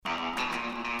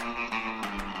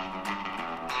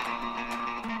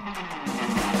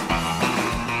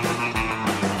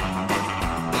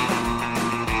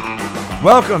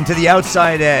Welcome to the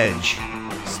Outside Edge.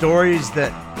 Stories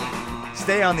that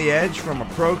stay on the edge from a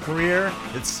pro career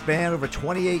that spanned over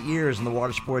 28 years in the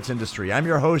water sports industry. I'm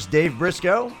your host, Dave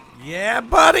Briscoe. Yeah,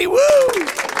 buddy, woo!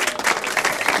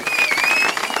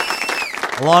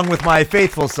 Along with my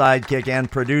faithful sidekick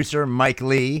and producer, Mike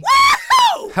Lee.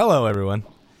 Woo! Hello, everyone.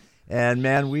 And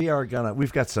man,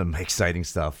 we've got some exciting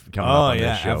stuff coming up on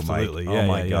this show, absolutely. Mike. Yeah, oh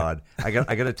my yeah. God. I got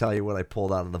to tell you what I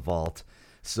pulled out of the vault.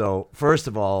 So, first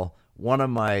of all, one of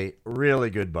my really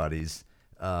good buddies,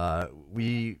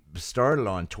 we started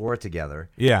on tour together.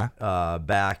 Yeah.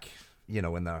 Back, in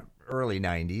the early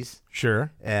 90s.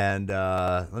 Sure. And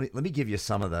let me give you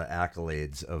some of the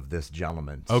accolades of this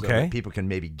gentleman. Okay. So that people can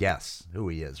maybe guess who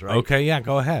he is, right? Okay, yeah,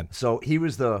 go ahead. So he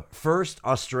was the first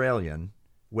Australian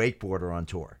wakeboarder on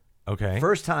tour. Okay.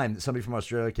 First time that somebody from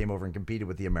Australia came over and competed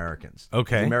with the Americans.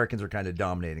 Okay. The Americans were kind of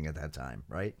dominating at that time,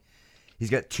 right? He's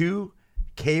got 2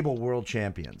 cable world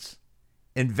champions.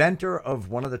 Inventor of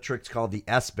one of the tricks called the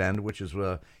S-bend, which is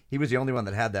he was the only one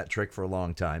that had that trick for a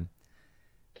long time.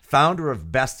 Founder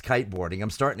of Best Kiteboarding. I'm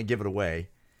starting to give it away.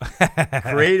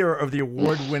 Creator of the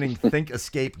award-winning Think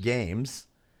Escape games.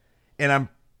 And I'm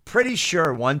pretty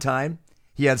sure one time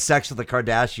he had sex with a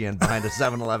Kardashian behind a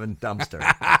 7-Eleven dumpster.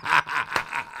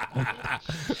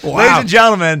 Wow. Ladies and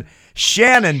gentlemen,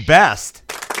 Shannon Best.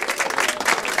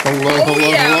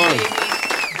 Hello.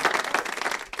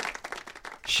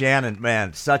 Shannon,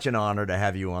 man, such an honor to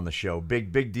have you on the show.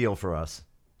 Big deal for us.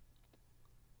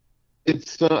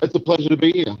 It's a pleasure to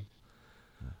be here.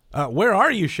 Where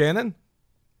are you, Shannon?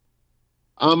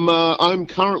 I'm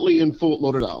currently in Fort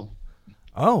Lauderdale.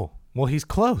 Oh, well, he's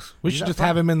close. We should just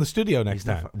have him in the studio next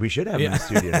time. We should have him in the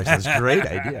studio. That's a great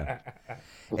idea.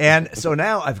 And so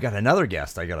now I've got another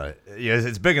guest.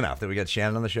 It's big enough that we got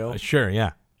Shannon on the show. Sure,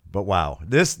 yeah. But wow,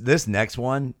 this next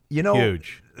one,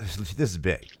 Huge. This is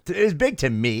big. It's big to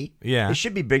me. Yeah. It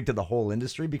should be big to the whole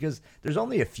industry because there's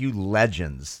only a few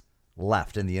legends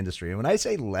left in the industry. And when I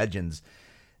say legends,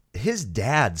 his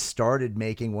dad started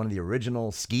making one of the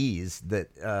original skis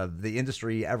that the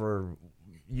industry ever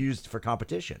used for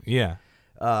competition. Yeah.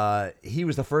 He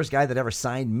was the first guy that ever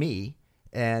signed me.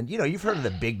 And, you've heard of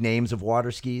the big names of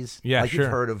water skis. Yeah, like sure.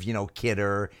 You've heard of,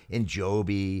 Kidder and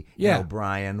Joby, Yeah.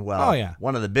 Brian. Well, Oh, yeah.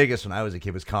 One of the biggest when I was a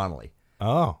kid was Connelly.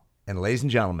 Oh. And ladies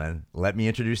and gentlemen, let me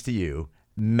introduce to you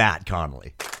Matt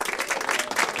Connelly.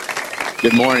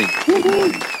 Good morning.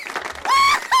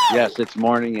 Yes, it's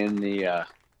morning in the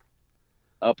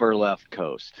upper left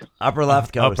coast. Upper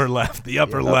left coast. Upper left. The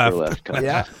upper Yeah, left. Upper left coast.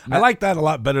 Yeah. I like that a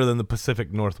lot better than the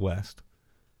Pacific Northwest.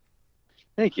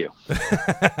 Thank you.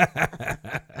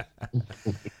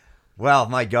 Well,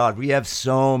 my God, we have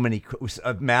so many.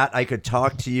 Matt, I could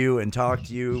talk to you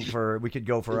we could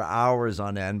go for hours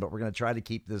on end, but we're going to try to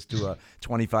keep this to a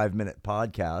 25-minute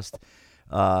podcast.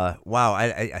 Wow,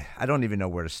 I don't even know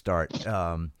where to start.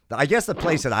 I guess the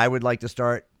place that I would like to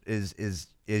start is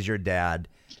your dad.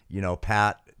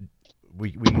 Pat.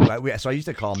 So I used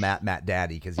to call Matt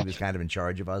Daddy because he was kind of in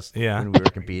charge of us when we were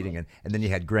competing, and then you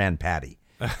had Grand Patty.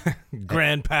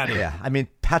 Grand Patty. Yeah, I mean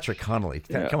Patrick Connelly.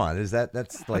 Yeah. Come on,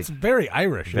 that's very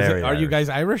Irish. Are you guys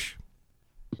Irish?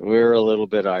 We're a little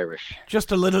bit Irish.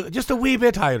 Just a wee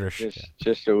bit Irish.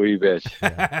 Just a wee bit.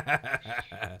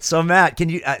 So Matt,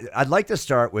 I'd like to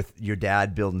start with your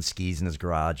dad building skis in his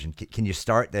garage, and can you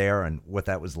start there and what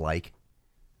that was like?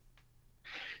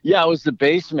 Yeah, it was the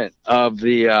basement of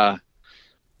the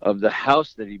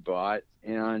house that he bought,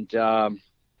 and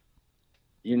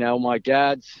my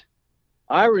dad's.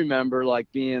 I remember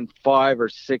being 5 or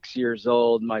 6 years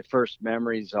old. My first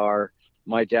memories are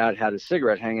my dad had a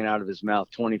cigarette hanging out of his mouth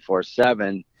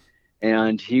 24/7.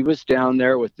 And he was down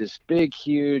there with this big,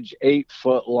 huge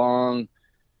 8-foot long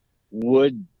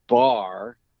wood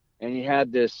bar. And he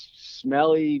had this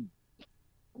smelly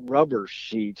rubber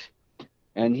sheet.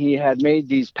 And he had made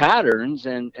these patterns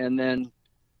and then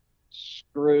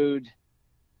screwed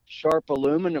sharp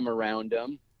aluminum around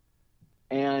them.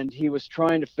 And he was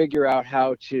trying to figure out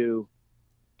how to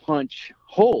punch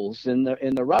holes in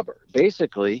the rubber,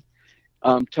 basically,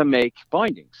 to make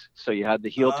bindings. So you had the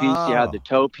heel piece, you had the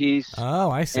toe piece.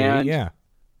 Oh, I see.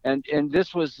 And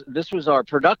this was our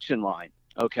production line.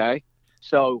 Okay,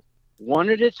 so one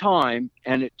at a time,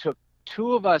 and it took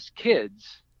 2 of us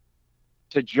kids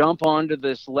to jump onto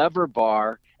this lever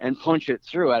bar and punch it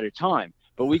through at a time.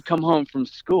 But we'd come home from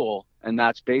school, and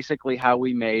that's basically how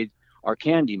we made our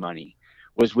candy money.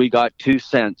 Was we got 2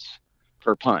 cents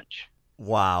per punch.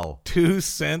 Wow. 2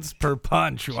 cents per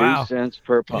punch. Wow. 2 cents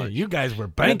per punch. Yeah, you guys were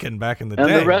banking back in the and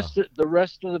day. And the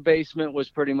rest of the basement was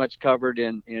pretty much covered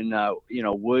in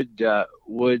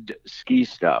wood ski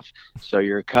stuff. So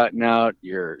you're cutting out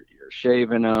your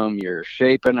shaving them, you're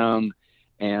shaping them,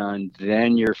 and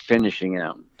then you're finishing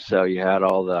them. So you had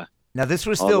all the Now this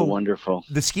was all still the wonderful.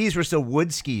 The skis were still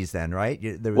wood skis then, right?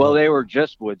 They were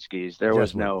just wood skis. There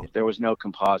Just was no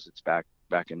composites back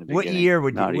in the beginning. What year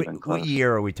What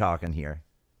year are we talking here?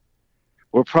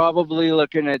 We're probably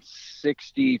looking at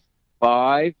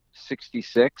 65,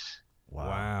 66.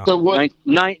 Wow. So what?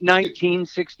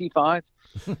 1965.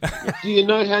 Do you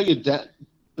know how your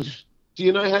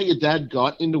dad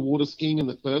got into water skiing in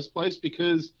the first place?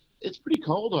 Because it's pretty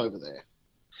cold over there.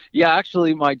 Yeah,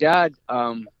 actually, my dad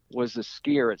was a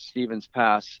skier at Stevens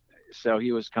Pass, so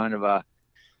he was kind of a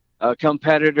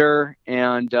competitor,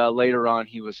 and later on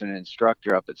he was an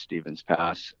instructor up at Stevens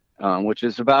Pass, which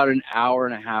is about an hour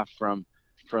and a half from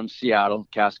Seattle,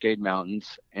 Cascade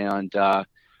Mountains. And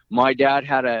my dad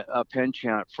had a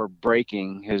penchant for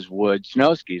breaking his wood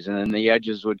snow skis, and then the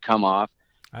edges would come off.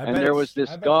 And there was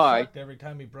this guy. Every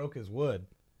time he broke his wood.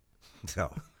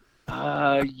 So.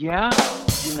 Yeah,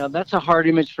 that's a hard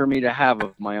image for me to have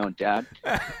of my own dad,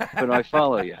 but I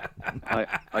follow you.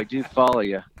 I do follow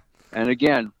you. And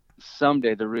again,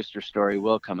 someday the rooster story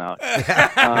will come out.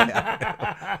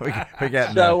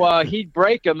 So he'd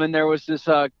break them, and there was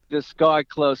this guy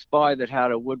close by that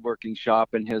had a woodworking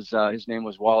shop, and his name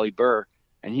was Wally Burr,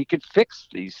 and he could fix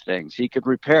these things. He could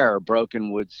repair a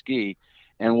broken wood ski,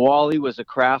 and Wally was a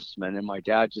craftsman, and my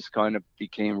dad just kind of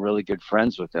became really good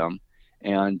friends with him.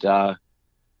 And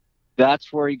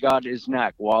that's where he got his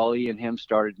knack. Wally and him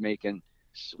started making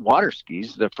water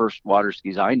skis, the first water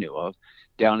skis I knew of,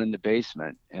 down in the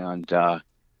basement. And wow,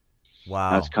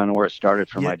 that's kind of where it started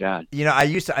for my dad.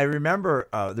 I remember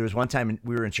there was one time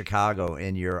we were in Chicago,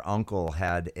 and your uncle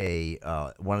had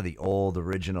one of the old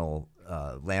original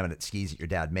laminate skis that your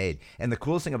dad made. And the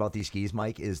coolest thing about these skis,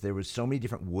 Mike, is there was so many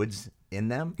different woods in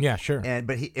them. Yeah, sure.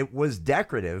 But it was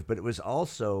decorative, but it was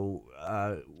also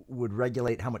would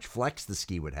regulate how much flex the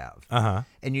ski would have. Uh-huh.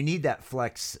 And you need that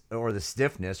flex or the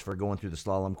stiffness for going through the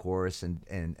slalom course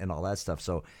and all that stuff.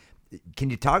 So can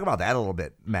you talk about that a little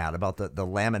bit, Matt, about the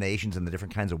laminations and the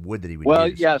different kinds of wood that he would use? Well,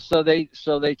 yeah, so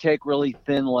they take really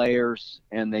thin layers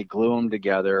and they glue them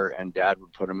together, and Dad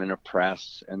would put them in a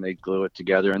press and they glue it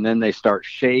together, and then they start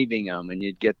shaving them, and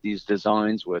you'd get these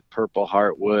designs with purple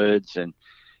heartwoods, and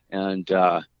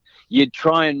you'd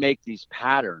try and make these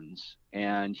patterns,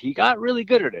 and he got really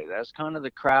good at it. That's kind of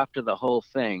the craft of the whole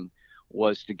thing,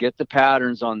 was to get the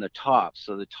patterns on the top.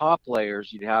 So the top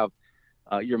layers, you'd have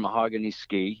your mahogany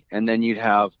ski, and then you'd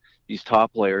have these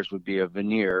top layers would be a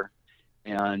veneer,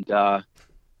 and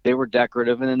they were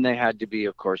decorative, and then they had to be,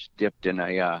 of course, dipped in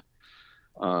the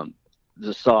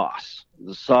sauce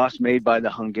made by the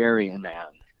Hungarian man,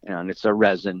 and it's a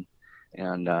resin,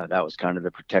 and that was kind of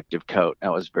the protective coat.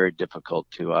 That was very difficult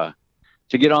to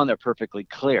get on there perfectly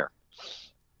clear.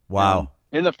 Wow.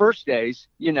 In the first days,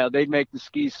 they'd make the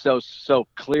skis so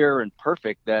clear and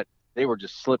perfect that they were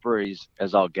just slippery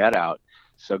as all get out.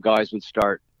 So guys would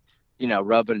start,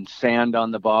 rubbing sand on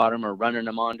the bottom or running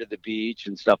them onto the beach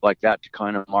and stuff like that to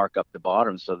kind of mark up the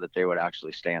bottom so that they would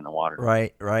actually stay in the water.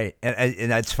 Right.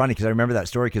 And that's funny because I remember that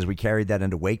story because we carried that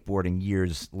into wakeboarding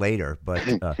years later. But,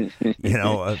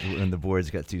 when the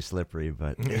boards got too slippery.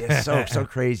 But it's so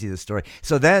crazy, the story.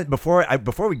 So then before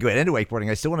we go into wakeboarding,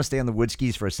 I still want to stay on the wood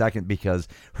skis for a second because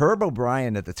Herb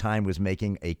O'Brien at the time was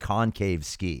making a concave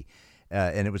ski.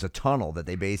 And it was a tunnel that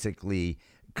they basically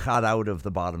cut out of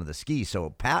the bottom of the ski.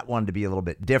 So Pat wanted to be a little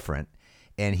bit different,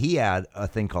 and he had a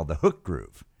thing called the hook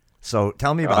groove. So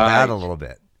tell me about that a little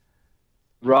bit.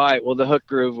 Right. Well, the hook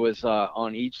groove was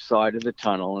on each side of the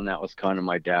tunnel, and that was kind of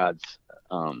my dad's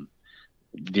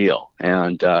deal.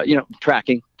 And,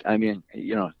 tracking. I mean,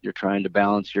 you're trying to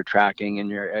balance your tracking and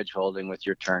your edge holding with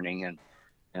your turning,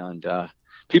 and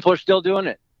people are still doing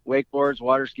it. Wakeboards,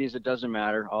 water skis, it doesn't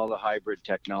matter. All the hybrid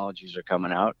technologies are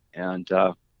coming out, and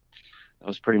that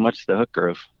was pretty much the hook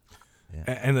groove. Yeah.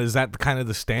 And is that kind of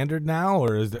the standard now,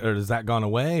 or has that gone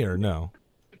away, or no?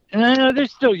 They're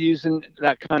still using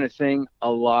that kind of thing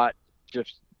a lot,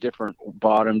 just different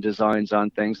bottom designs on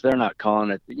things. They're not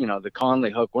calling it, the Connelly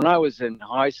hook. When I was in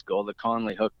high school, the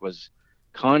Connelly hook was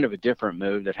kind of a different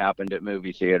move that happened at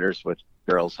movie theaters with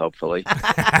girls, hopefully.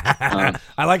 I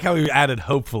like how you added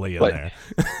hopefully in there.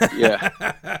 Yeah.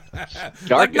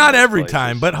 Like not every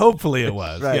time, but hopefully it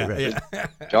was. Right. Yeah.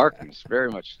 Darkness, very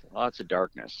much. Lots of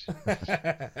darkness.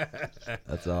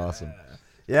 That's awesome.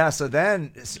 Yeah, so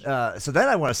then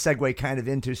I want to segue kind of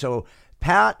into, so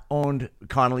Pat owned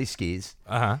Connelly Skis,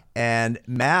 and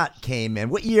Matt came in.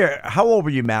 What year, how old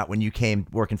were you, Matt, when you came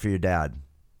working for your dad?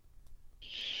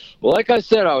 Well, like I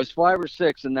said, I was 5 or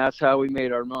 6, and that's how we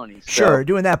made our money. So, Sure,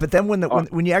 doing that. But then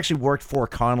when you actually worked for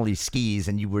Connelly Skis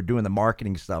and you were doing the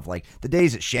marketing stuff, like the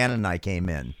days that Shannon and I came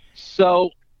in. So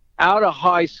out of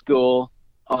high school,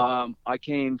 I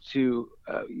came to,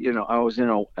 I was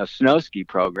in a snow ski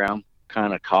program,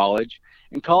 kind of college.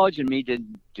 And college and me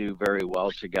didn't do very well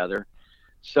together.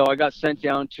 So I got sent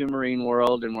down to Marine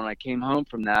World. And when I came home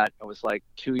from that, I was like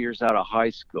 2 years out of high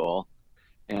school.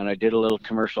 And I did a little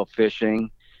commercial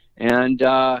fishing. And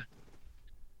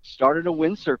started a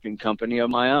windsurfing company of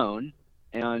my own,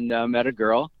 and met a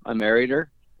girl. I married her.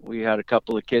 We had a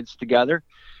couple of kids together,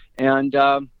 and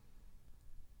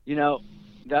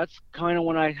that's kind of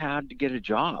when I had to get a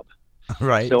job.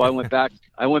 Right. So I went back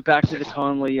to the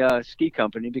Connelly ski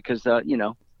company because it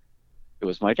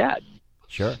was my dad.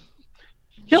 Sure.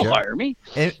 He'll hire me.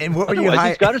 And what were you Otherwise, hired?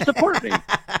 he's got to support me.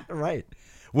 Right.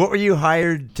 What were you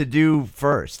hired to do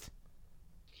first?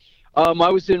 I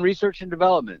was in research and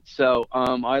development, so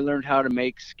I learned how to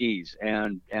make skis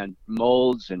and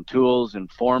molds and tools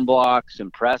and form blocks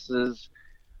and presses.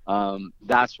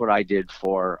 That's what I did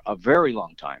for a very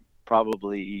long time,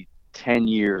 probably 10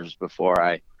 years before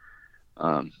I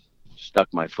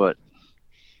stuck my foot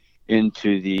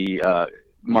into the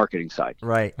marketing side.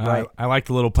 Right. I like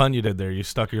the little pun you did there. You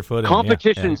stuck your foot in.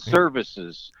 Competition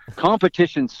services.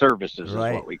 Competition services is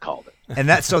what we called it. And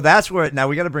that's where now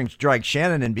we got to drag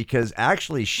Shannon in, because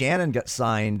actually Shannon got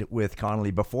signed with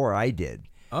Connelly before I did.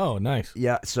 Oh, nice.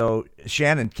 Yeah. So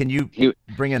Shannon, can you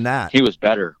bring in that? He was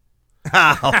better.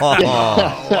 Wow.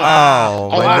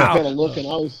 I was better looking.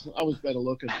 I was better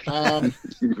looking.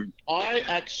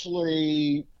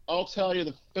 I'll tell you,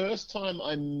 the first time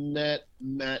I met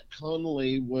Matt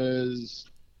Connelly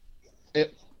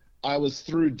I was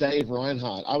through Dave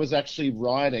Reinhardt. I was actually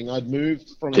riding. I'd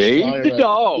moved from Dave the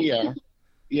dog. Here.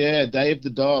 Yeah, Dave the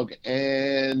dog.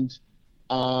 And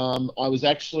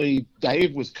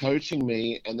Dave was coaching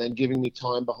me and then giving me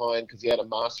time behind because he had a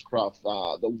Mastercraft,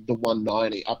 the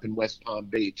 190 up in West Palm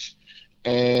Beach.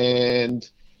 And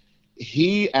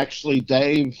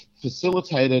Dave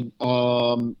facilitated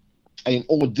an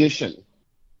audition,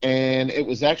 and it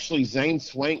was actually Zane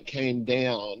Swank came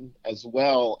down as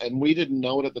well, and we didn't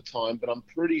know it at the time, but I'm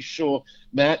pretty sure,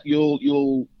 Matt,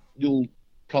 you'll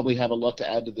probably have a lot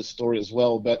to add to the story as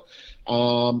well, but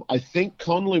I think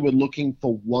Connelly were looking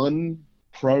for one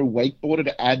pro wakeboarder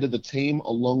to add to the team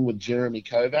along with Jeremy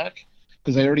Kovac,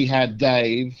 because they already had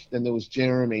Dave, then there was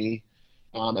Jeremy,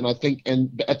 and at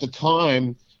the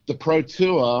time, the Pro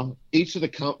Tour, each of the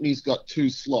companies got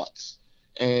 2 slots.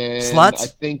 And slots? I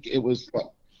think it was,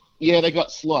 they got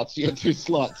slots. Yeah, 2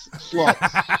 slots. Slots.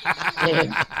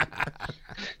 And,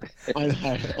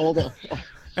 I know.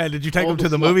 Hey, did you take them to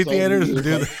the movie theaters?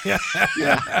 Yeah.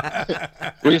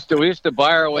 We used to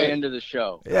buy our way into the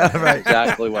show. Yeah, right.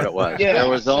 Exactly what it was. Yeah, there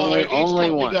was only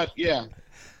one.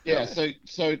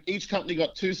 So each company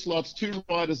got 2 slots, 2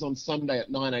 riders on Sunday at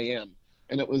 9 a.m.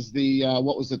 And it was the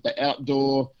the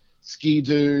outdoor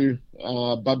Ski-Doo,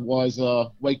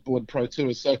 Budweiser, Wakeboard Pro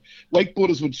Tour. So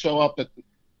wakeboarders would show up at,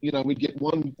 we'd get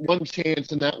one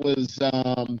chance, and that was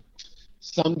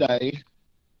Sunday,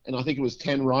 and I think it was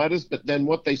 10 riders. But then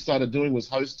what they started doing was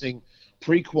hosting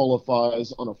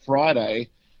pre-qualifiers on a Friday,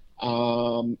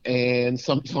 and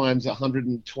sometimes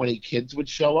 120 kids would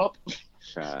show up.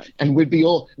 And we'd be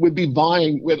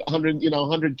vying with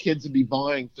 100 kids would be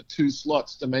vying for 2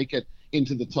 slots to make it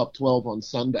into the top 12 on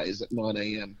Sundays at 9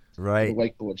 a.m. Right. The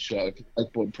wakeboard show,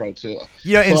 Wakeboard Pro Tour.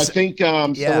 Yeah. So I think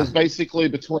so it was basically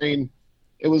between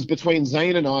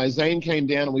Zane and I. Zane came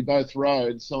down and we both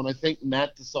rode. So, and I think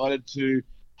Matt decided to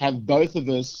have both of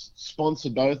us sponsor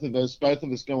both of us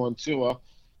go on tour.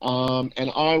 And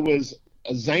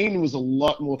Zane was a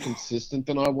lot more consistent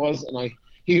than I was, and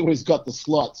he always got the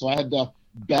slot. So I had to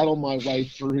battle my way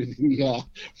through the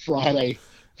Friday.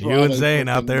 You and Zane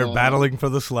out there battling for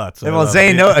the sluts. Well,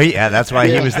 Zane, that's why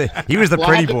he was the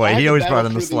pretty boy. He always brought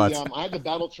in the sluts. I had to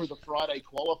battle through the Friday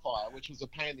qualifier, which was a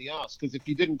pain in the ass, because if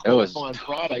you didn't qualify on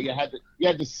Friday, you had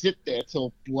to sit there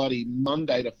till bloody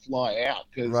Monday to fly out,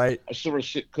 because I sure as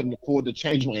shit couldn't afford to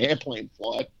change my airplane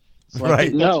flight. So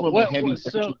right.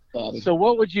 So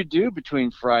what would you do between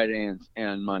Friday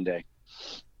and Monday?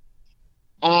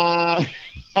 That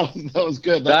was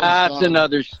good. That's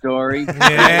another story.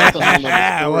 Yeah.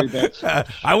 I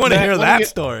want to hear that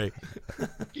story.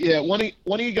 Yeah, why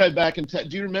don't you go back and do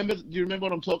you remember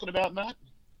what I'm talking about, Matt?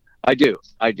 I do.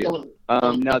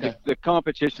 Now okay. the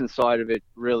competition side of it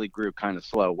really grew kind of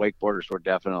slow. Wakeboarders were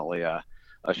definitely a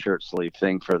shirt sleeve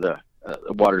thing for the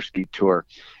water ski tour,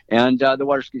 and the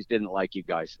water skis didn't like you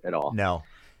guys at all. No.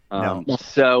 No.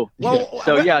 So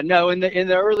yeah, no. In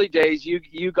the early days,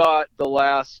 you got the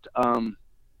last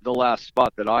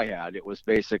spot that I had. It was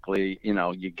basically,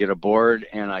 you get a board,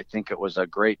 and I think it was a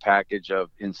great package of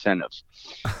incentives.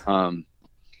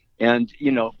 And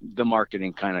the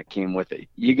marketing kind of came with it.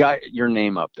 You got your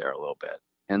name up there a little bit,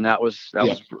 and that was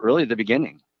really the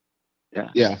beginning.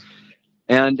 Yeah.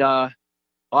 And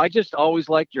I just always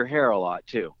liked your hair a lot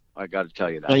too. I got to tell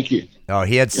you that. Thank you. Oh,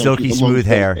 he had silky smooth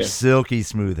hair. Yeah. Silky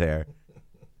smooth hair.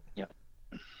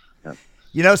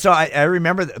 Yeah. So I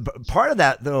remember part of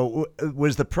that, though,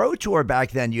 was the Pro Tour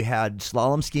back then. You had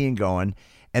slalom skiing going,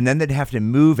 and then they'd have to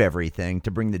move everything to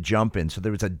bring the jump in. So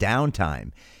there was a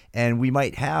downtime. And we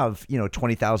might have,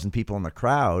 20,000 people in the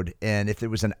crowd. And if there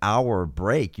was an hour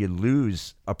break, you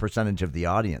lose a percentage of the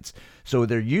audience. So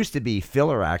there used to be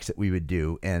filler acts that we would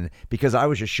do. And because I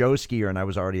was a show skier and I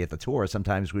was already at the tour,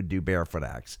 sometimes we'd do barefoot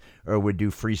acts or would do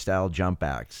freestyle jump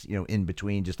acts, in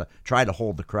between, just to try to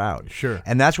hold the crowd. Sure.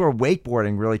 And that's where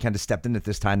wakeboarding really kind of stepped in at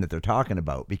this time that they're talking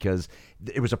about, because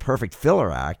it was a perfect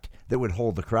filler act that would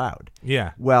hold the crowd.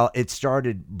 Yeah. Well, it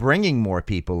started bringing more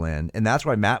people in. And that's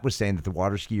why Matt was saying that the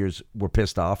water skiers were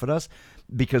pissed off at us,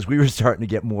 because we were starting to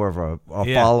get more of a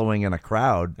following in a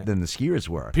crowd than the skiers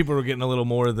were. People were getting a little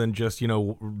more than just,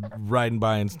 riding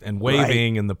by and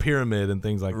waving and the pyramid and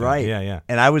things like that. Right. Yeah.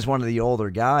 And I was one of the older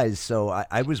guys, so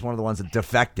I was one of the ones that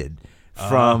defected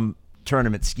from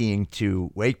tournament skiing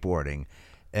to wakeboarding.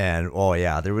 And,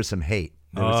 there was some hate.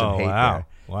 There was some hate there.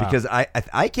 Wow. Because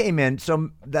I came in, so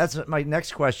that's my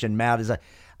next question, Matt, is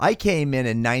I came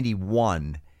in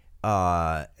 91,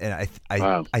 and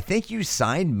I think you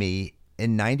signed me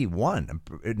in 91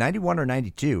 or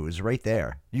 92. It was right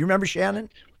there. Do you remember, Shannon?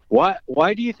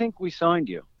 Why do you think we signed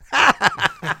you?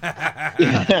 That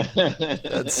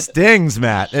stings,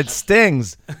 Matt. It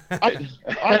stings.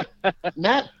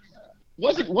 Matt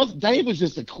Dave was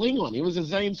just a Klingon. He was a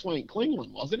Zane Swank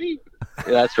Klingon, wasn't he?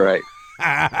 Yeah, that's right.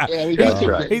 That's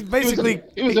right. He's basically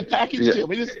it was a package deal.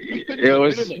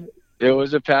 It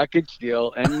was a package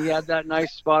deal, and he had that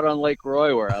nice spot on Lake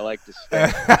Roy where I like to stay.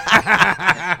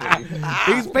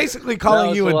 He's basically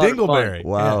calling you a dingleberry.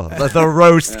 Wow, the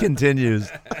roast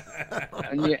continues.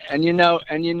 And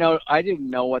I didn't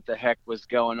know what the heck was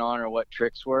going on or what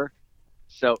tricks were,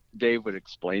 so Dave would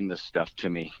explain this stuff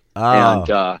to me,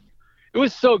 and it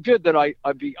was so good that I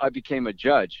became a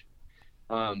judge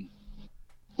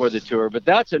for the tour. But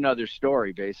that's another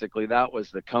story. Basically, that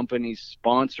was the company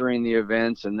sponsoring the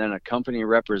events, and then a company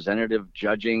representative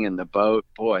judging in the boat.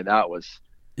 Boy, that was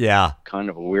kind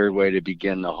of a weird way to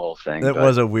begin the whole thing. It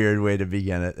was a weird way to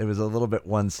begin it. It was a little bit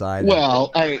one-sided.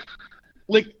 Well,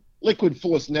 Liquid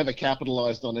Force never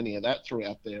capitalized on any of that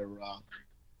throughout their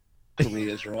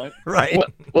careers, right? Right.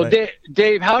 Well, right.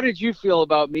 Dave, how did you feel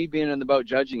about me being in the boat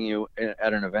judging you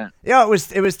at an event? Yeah,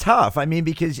 it was tough. I mean,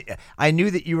 because I knew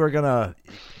that you were gonna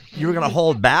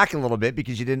hold back a little bit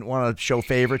because you didn't want to show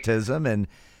favoritism, and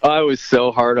I was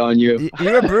so hard on you.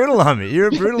 You were brutal on me.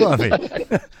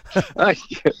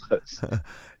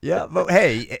 Yeah, but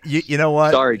hey, you know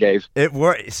what? Sorry, Dave. It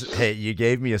works. Hey, you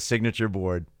gave me a signature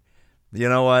board. You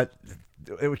know what?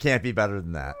 It can't be better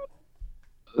than that.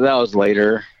 That was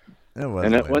later. It was.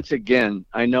 And later. Once again,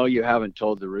 I know you haven't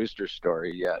told the rooster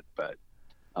story yet, but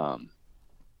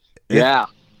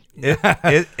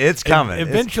it's coming.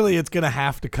 Eventually, it's going to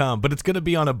have to come, but it's going to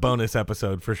be on a bonus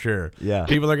episode for sure. Yeah,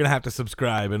 people are going to have to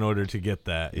subscribe in order to get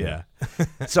that. Yeah.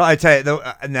 So I tell you,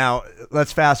 now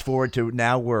let's fast forward to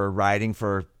now we're riding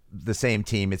for the same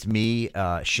team. It's me,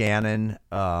 Shannon,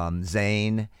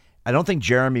 Zane. I don't think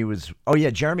Jeremy was. Oh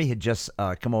yeah, Jeremy had just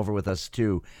come over with us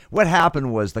too. What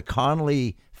happened was the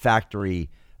Connelly factory.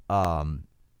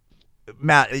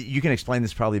 Matt, you can explain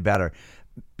this probably better.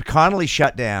 Connelly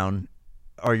shut down,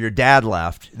 or your dad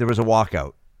left. There was a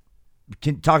walkout.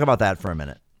 Can you talk about that for a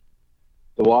minute?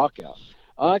 The walkout.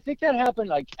 I think that happened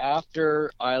like after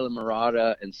Isla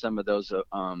Morada and some of those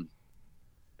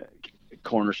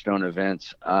cornerstone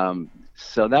events.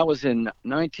 So that was in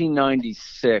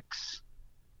 1996.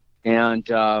 And,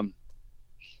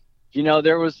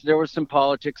 there was some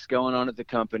politics going on at the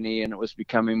company, and it was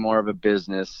becoming more of a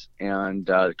business, and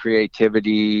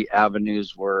creativity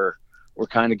avenues were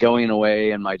kind of going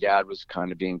away, and my dad was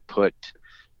kind of being put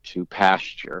to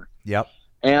pasture. Yep.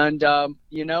 And, I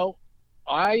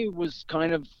was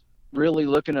kind of really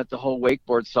looking at the whole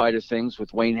wakeboard side of things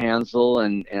with Wayne Hansel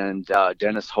and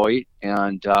Dennis Hoyt,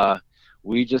 and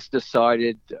we just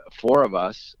decided, four of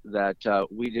us, that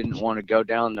we didn't want to go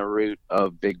down the route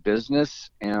of big business,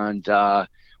 and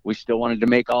we still wanted to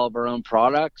make all of our own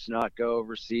products, not go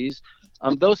overseas.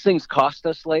 Those things cost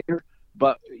us later,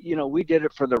 but we did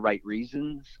it for the right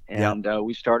reasons, and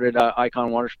we started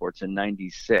Icon Water Sports in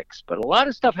 '96. But a lot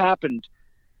of stuff happened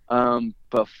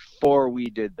before we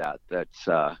did that.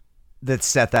 That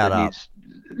set that up.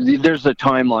 There's a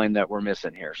timeline that we're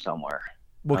missing here somewhere.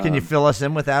 Well, can you fill us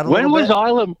in with that a little bit?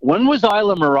 When was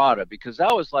Isla Mirada? Because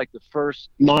that was like the first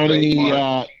 90.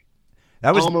 That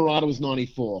was Isla Mirada was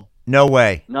 94. No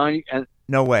way. 90 and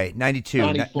No way. 92.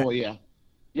 94, yeah.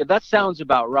 Yeah, that sounds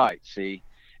about right. See,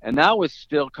 and that was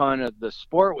still kind of, the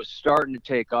sport was starting to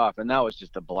take off, and that was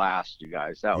just a blast, you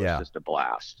guys. That was just a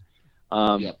blast.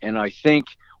 And I think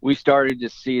we started to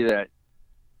see that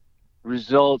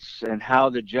results and how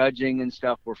the judging and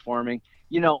stuff were forming.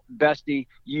 Bestie,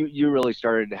 you really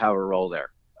started to have a role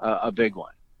there, a big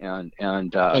one. And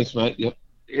Thanks, mate. Yep.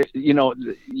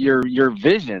 Your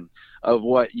vision of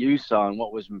what you saw and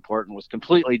what was important was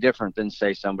completely different than,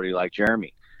 say, somebody like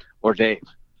Jeremy or Dave.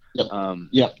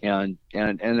 Yep. And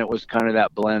it was kind of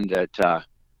that blend that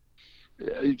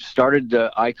started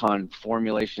the Icon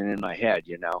formulation in my head,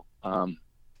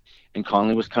 and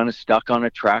Connelly was kind of stuck on a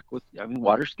track with,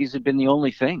 water skis had been the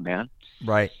only thing, man.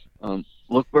 Right.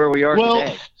 Look where we are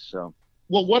today. So,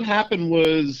 well, what happened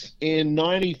was in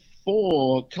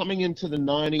 '94, coming into the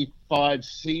 '95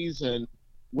 season,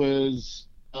 was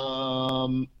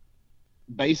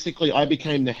basically I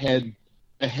became the head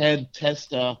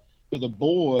tester for the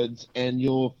boards, and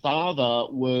your father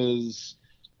was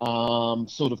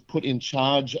sort of put in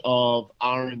charge of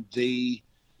R&D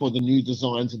for the new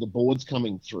designs of the boards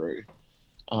coming through.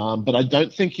 But I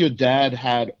don't think your dad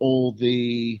had all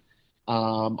the.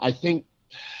 I think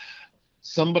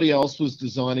somebody else was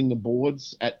designing the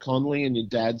boards at Connelly, and your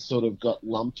dad sort of got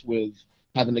lumped with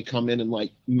having to come in and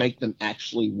like make them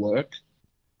actually work.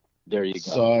 There you go.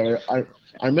 So I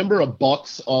remember a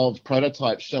box of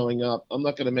prototypes showing up. I'm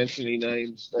not going to mention any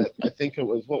names, but I think it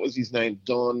was, what was his name?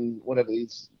 Don, whatever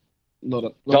he's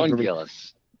Don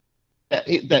Gillis.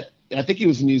 That I think he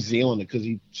was a New Zealander, because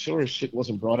he sure as shit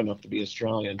wasn't bright enough to be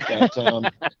Australian. But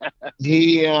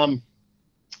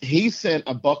he sent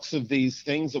a box of these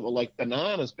things that were like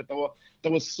bananas, but they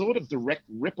were sort of direct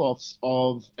rip-offs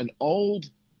of an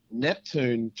old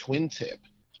Neptune twin tip,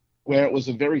 where it was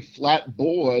a very flat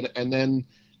board, and then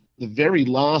the very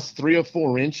last 3 or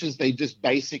 4 inches, they just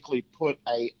basically put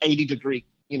a 80-degree,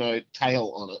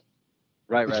 tail on it.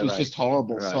 Right, which was just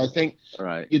horrible. Right, so I think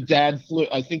your dad flew.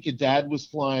 I think your dad was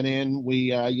flying in.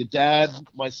 Your dad,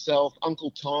 myself, Uncle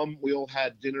Tom, we all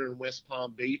had dinner in West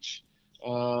Palm Beach.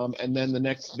 And then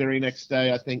the very next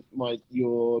day, I think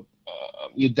your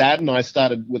dad and I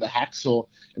started with a hacksaw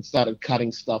and started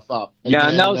cutting stuff up. And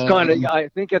that was kind of, I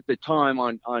think at the time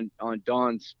on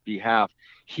Don's behalf,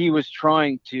 we were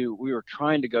trying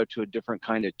to go to a different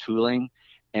kind of tooling,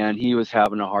 and he was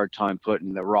having a hard time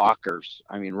putting the rockers.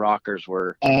 Rockers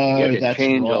were,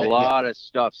 changed a lot of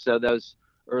stuff. So those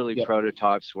early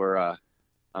prototypes were,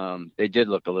 they did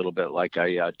look a little bit like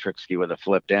a trick ski with a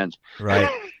flipped end. Right.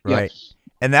 Right.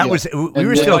 And that was, we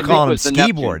were still calling them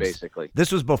ski boards. Basically.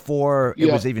 This was before it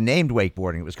was even named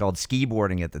wakeboarding. It was called ski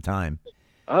boarding at the time.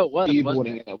 Oh, what? Ski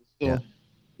boarding.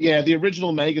 Yeah, the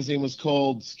original magazine was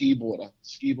called Ski Boarder.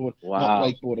 Ski Board, not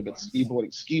wakeboarder, but ski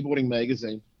boarding. Ski boarding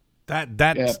magazine.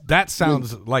 That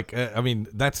sounds like,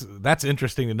 that's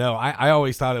interesting to know. I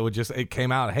always thought it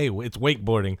came out, hey, it's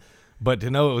wakeboarding. But to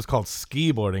know it was called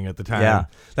ski boarding at the time,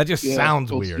 that just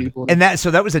sounds weird. And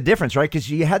that was a difference, right?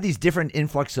 Because you had these different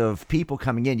influx of people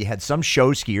coming in. You had some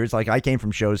show skiers, like I came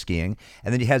from show skiing,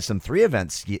 and then you had some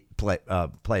 3-event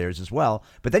players as well.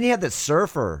 But then you had the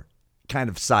surfer kind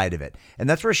of side of it, and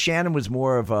that's where Shannon was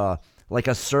more of a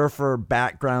surfer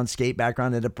background, skate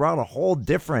background, and it brought a whole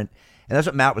different. And that's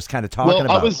what Matt was kind of talking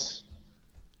about. I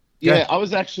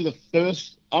was actually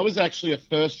a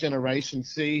first generation.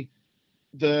 See,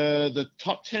 the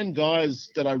top 10 guys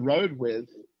that I rode with.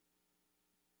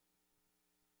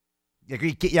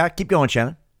 Yeah, keep going,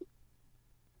 Shannon.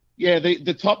 Yeah,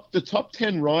 the top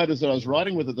 10 riders that I was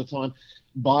riding with at the time,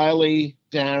 Biley,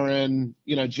 Darren,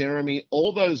 Jeremy,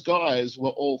 all those guys were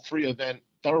all 3-event.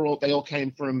 They all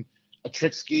came from a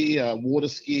trick ski, a water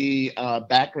ski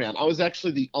background. I was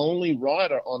actually the only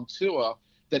rider on tour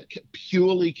that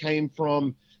purely came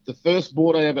from the first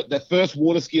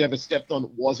water ski I ever stepped on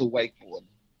was a wakeboard.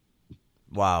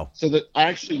 Wow. So that I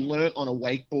actually learned on a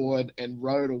wakeboard and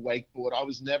rode a wakeboard. I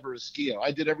was never a skier.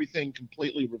 I did everything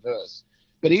completely reverse.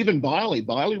 But even Biley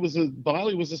was a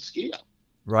skier.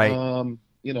 Right.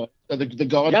 The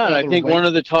guy. Yeah, and I think one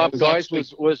of the top guys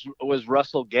was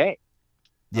Russell Gay.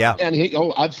 Yeah. And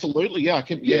absolutely. Yeah.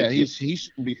 He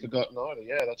shouldn't be forgotten either.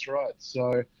 Yeah, that's right.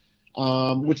 So,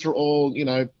 which are all,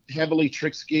 heavily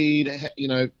trick skied,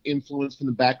 influenced from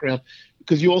the background.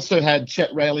 because you also had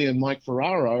Chet Rayleigh and Mike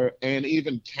Ferraro, and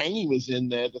even Tangy was in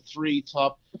there, the 3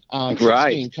 top trick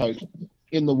skiing coach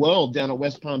in the world down at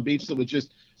West Palm Beach that were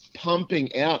just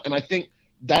pumping out. And I think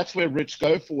that's where Rich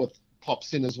Goforth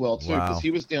pops in as well too, because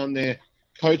he was down there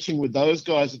coaching with those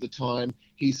guys at the time.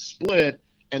 He split,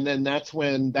 and then that's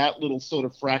when that little sort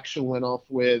of fracture went off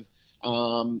with,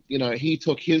 he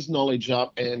took his knowledge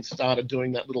up and started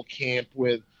doing that little camp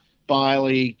with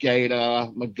Biley, Gator,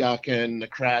 McGuckin,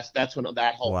 Crass. That's when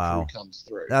that whole crew comes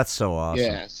through. That's so awesome.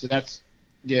 Yeah, so that's,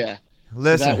 yeah.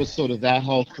 Listen. So that was sort of that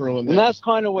whole crew. And that's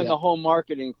kind of when the whole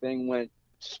marketing thing went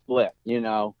split,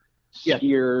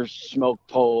 skiers, smoke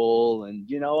pole,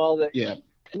 and, all that. Yeah.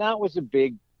 And that was a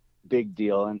big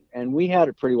deal. And we had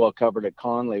it pretty well covered at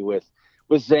Connelly with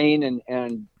Zane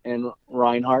and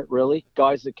Reinhardt, really.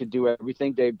 Guys that could do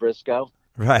everything, Dave Briscoe.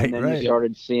 Right, and then you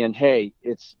started seeing, hey,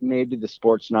 it's maybe the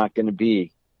sport's not going to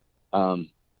be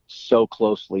so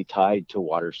closely tied to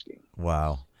water skiing.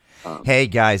 Wow. Hey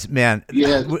guys, man,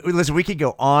 listen, we could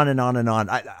go on and on and on.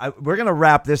 We're going to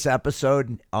wrap this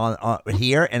episode on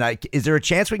here. And is there a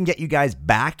chance we can get you guys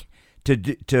back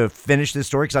to finish this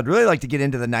story? Because I'd really like to get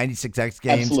into the 96 X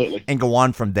Games and go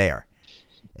on from there.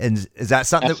 And is that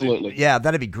something? Absolutely.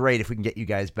 That'd be great if we can get you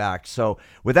guys back. So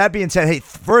with that being said, hey,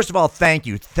 first of all, thank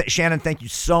you. Shannon, thank you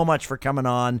so much for coming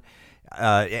on.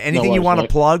 Anything you want to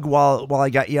plug while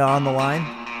I got you on the line?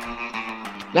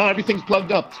 No, everything's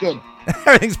plugged up. It's good.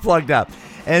 Everything's plugged up.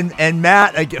 And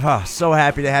Matt, so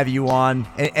happy to have you on.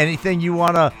 Anything you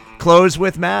want to close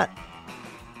with, Matt?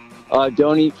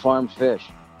 Don't eat farm fish.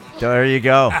 There you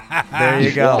go. There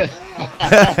you go. It's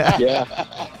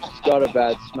got a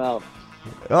bad smell.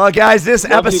 Well, guys, this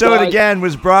episode again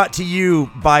was brought to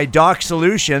you by Doc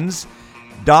Solutions,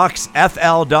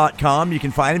 docsfl.com. You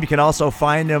can find him. You can also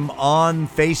find him on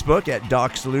Facebook at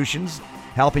Doc Solutions,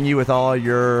 helping you with all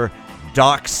your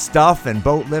dock stuff and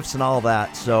boat lifts and all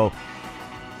that. So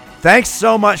thanks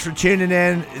so much for tuning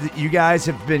in. You guys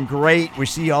have been great. We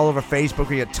see you all over Facebook.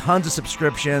 We get tons of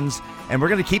subscriptions, and we're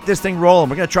going to keep this thing rolling.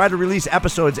 We're going to try to release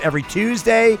episodes every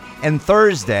Tuesday and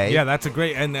Thursday. Yeah, that's a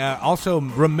great. And also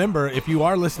remember, if you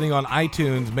are listening on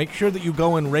iTunes, make sure that you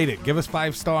go and rate it. Give us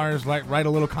 5 stars. Write a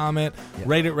little comment. Yeah.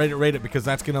 Rate it, because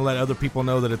that's going to let other people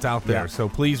know that it's out there. Yeah. So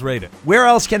please rate it. Where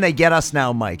else can they get us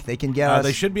now, Mike? They can get us.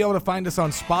 They should be able to find us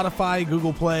on Spotify,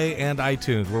 Google Play, and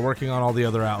iTunes. We're working on all the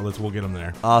other outlets. We'll get them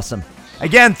there. Awesome.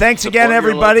 Again, thanks again,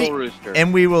 everybody.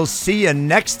 And we will see you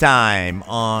next time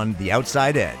on The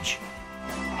Outside Edge.